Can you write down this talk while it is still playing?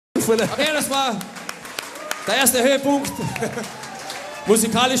Freunde. Okay, das war der erste Höhepunkt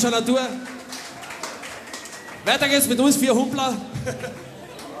musikalischer Natur. Weiter geht's mit uns 4 Humpler.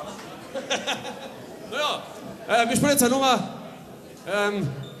 Naja, wir spielen jetzt eine Nummer.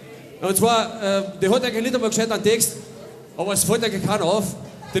 Und zwar, die hat eigentlich nicht einmal gescheit einen Text, aber es fällt eigentlich keiner auf.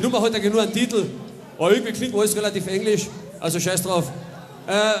 Die Nummer hat eigentlich nur einen Titel, aber irgendwie klingt alles relativ englisch, also scheiß drauf.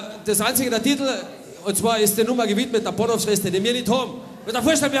 Das einzige, der Titel, und zwar ist die Nummer gewidmet der Bahnhofsreste, die wir nicht haben. Mit der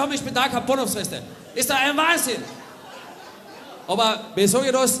Vorstellung, wir haben im Spital keine Bahnhofsreste. Ist da ein Wahnsinn. Aber, wie sage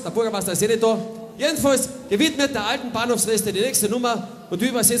ich das? Der Bürgermeister ist eh nicht da. Jedenfalls gewidmet der alten Bahnhofsreste die nächste Nummer und wie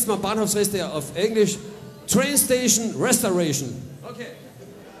übersetzt man Bahnhofsreste auf Englisch? Trainstation, Restauration. Okay.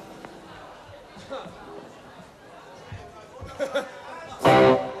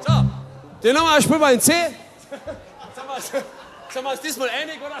 So, die Nummer spielen wir in C. Sind wir uns diesmal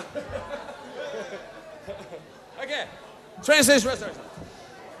einig, oder? Okay. Trainstation, Restauration.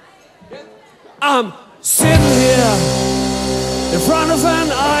 I'm sitting here in front of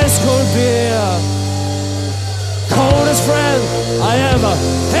an ice cold beer. Coldest friend I ever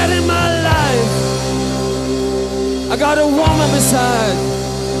had in my life. I got a woman beside.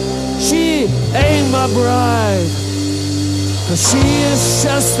 She ain't my bride. Cause she is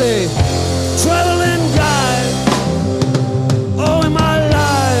just a traveling guide. Oh, in my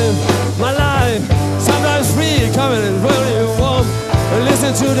life, sometimes free, coming and really warm. And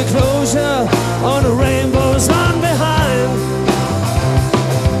listen to the closure on the rainbows on behind.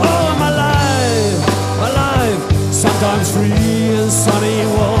 Oh, in my life, sometimes free and sunny,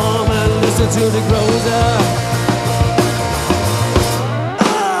 warm. And listen to the closure.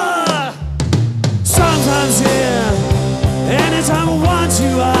 Sometimes here, anytime I want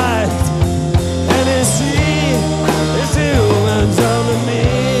you, and it's you and only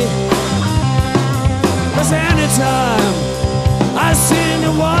me. 'Cause anytime I see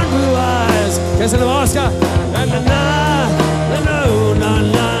your one blue eyes, guess in the Oscar, na na na, no, na na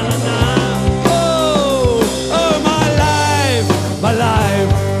na na. Oh, my life,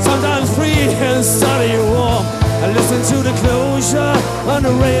 sometimes free and sunny and warm. I listen to the closure on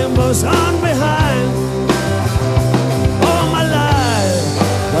the rainbows on behind. Oh, my life,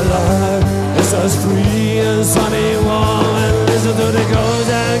 it's just free and sunny and warm. And listen to the goes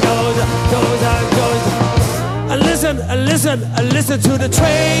and goes and goes and goes. And listen to the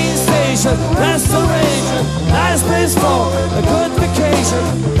train station, Restauration, nice place for a good vacation,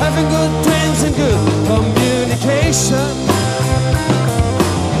 having good drinks and good communication.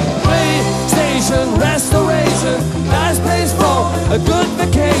 Train station, Restauration, nice place for a good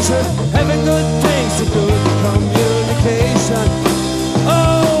vacation, having good drinks and good communication.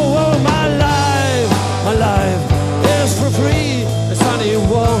 Oh, my life is for free, it's sunny and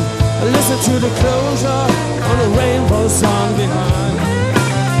warm. Listen to the closure on the rainbow song behind.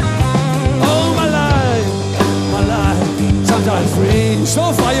 Oh, my life, sometimes free.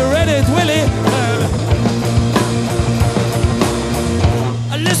 So far, you ready, Willie?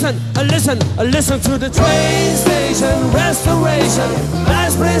 Listen to the train station, Restauration,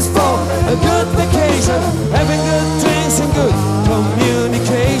 nice place for a good vacation, having good drinks and good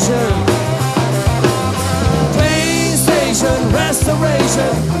communication. Train station,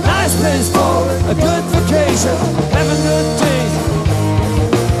 Restauration, nice place for a good vacation, having good drinks.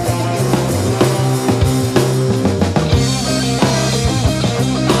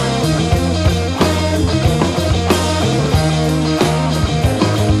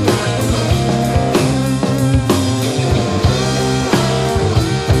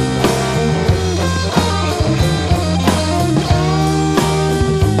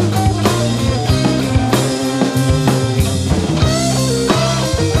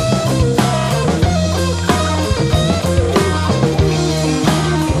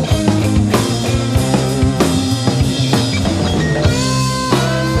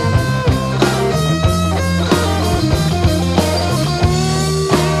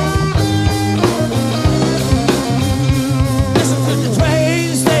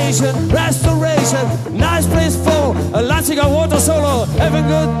 Restauration, nice place for a Lancia water solo, having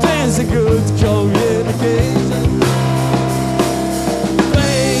good things and good communication.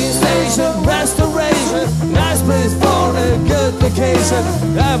 Train station, Restauration, nice place for a good vacation.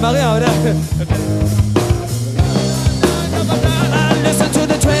 Maria, listen to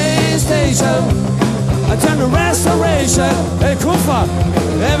the train station, I turn the Restauration, hey Kufa,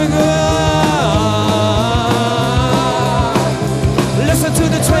 having good. Listen to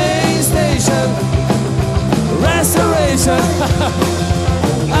the train station, Restauration.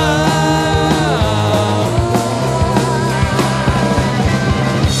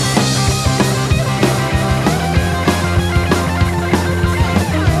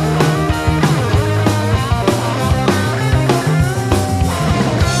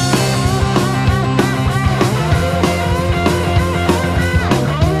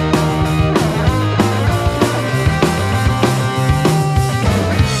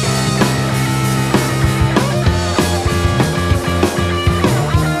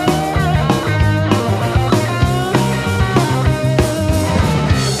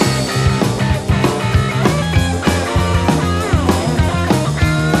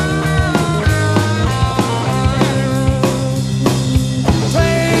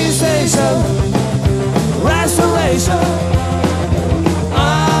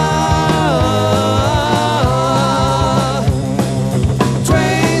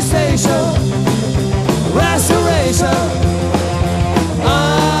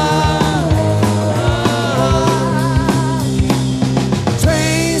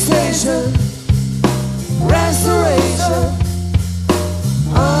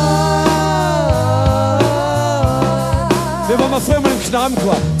 Wir waren mal früher mal im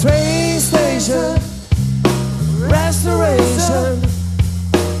Knabenchor. Trainstation, Restauration.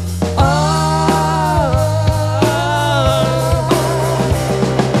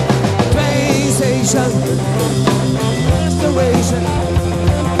 Trainstation, Restauration.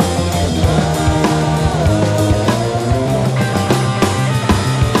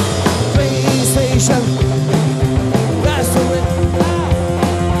 Trainstation, Restauration.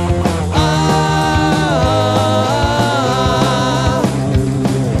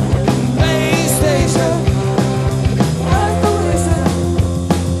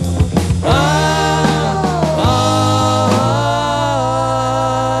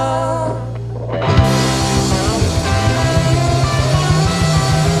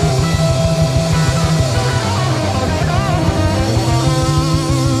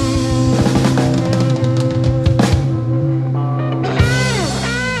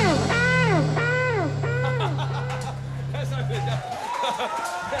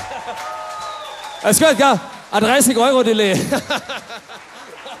 Es geht, gell? Ein 30 € Delay. So.